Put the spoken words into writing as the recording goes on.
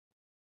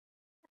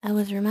I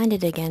was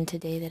reminded again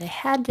today that I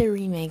had to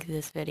remake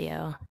this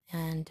video,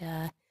 and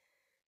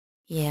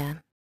yeah,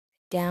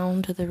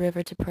 down to the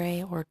river to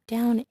pray, or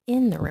down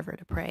in the river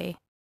to pray.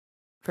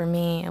 For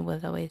me, it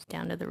was always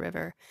down to the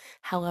river.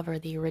 However,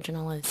 the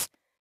original is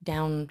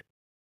down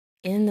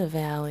in the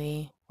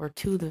valley, or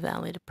to the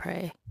valley to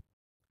pray.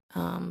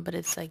 But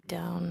it's like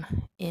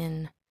down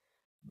in,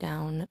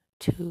 down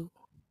to.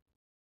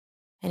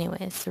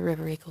 Anyways, the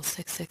river equals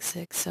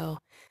 666, so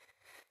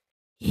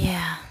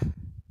yeah.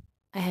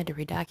 I had to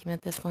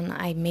redocument this one.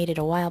 I made it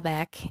a while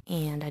back,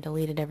 and I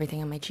deleted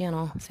everything on my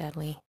channel,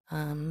 sadly.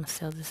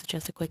 So this is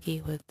just a quickie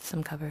with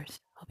some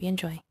covers. Hope you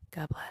enjoy.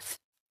 God bless.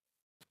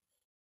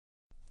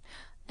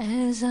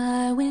 As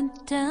I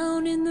went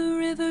down in the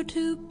river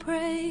to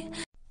pray,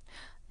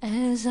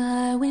 as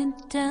I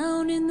went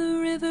down in the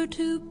river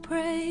to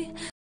pray,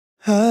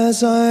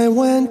 as I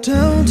went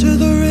down to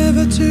the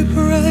river to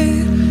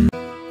pray,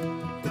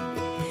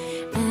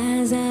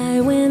 as I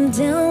went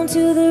down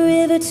to the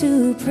river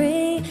to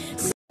pray,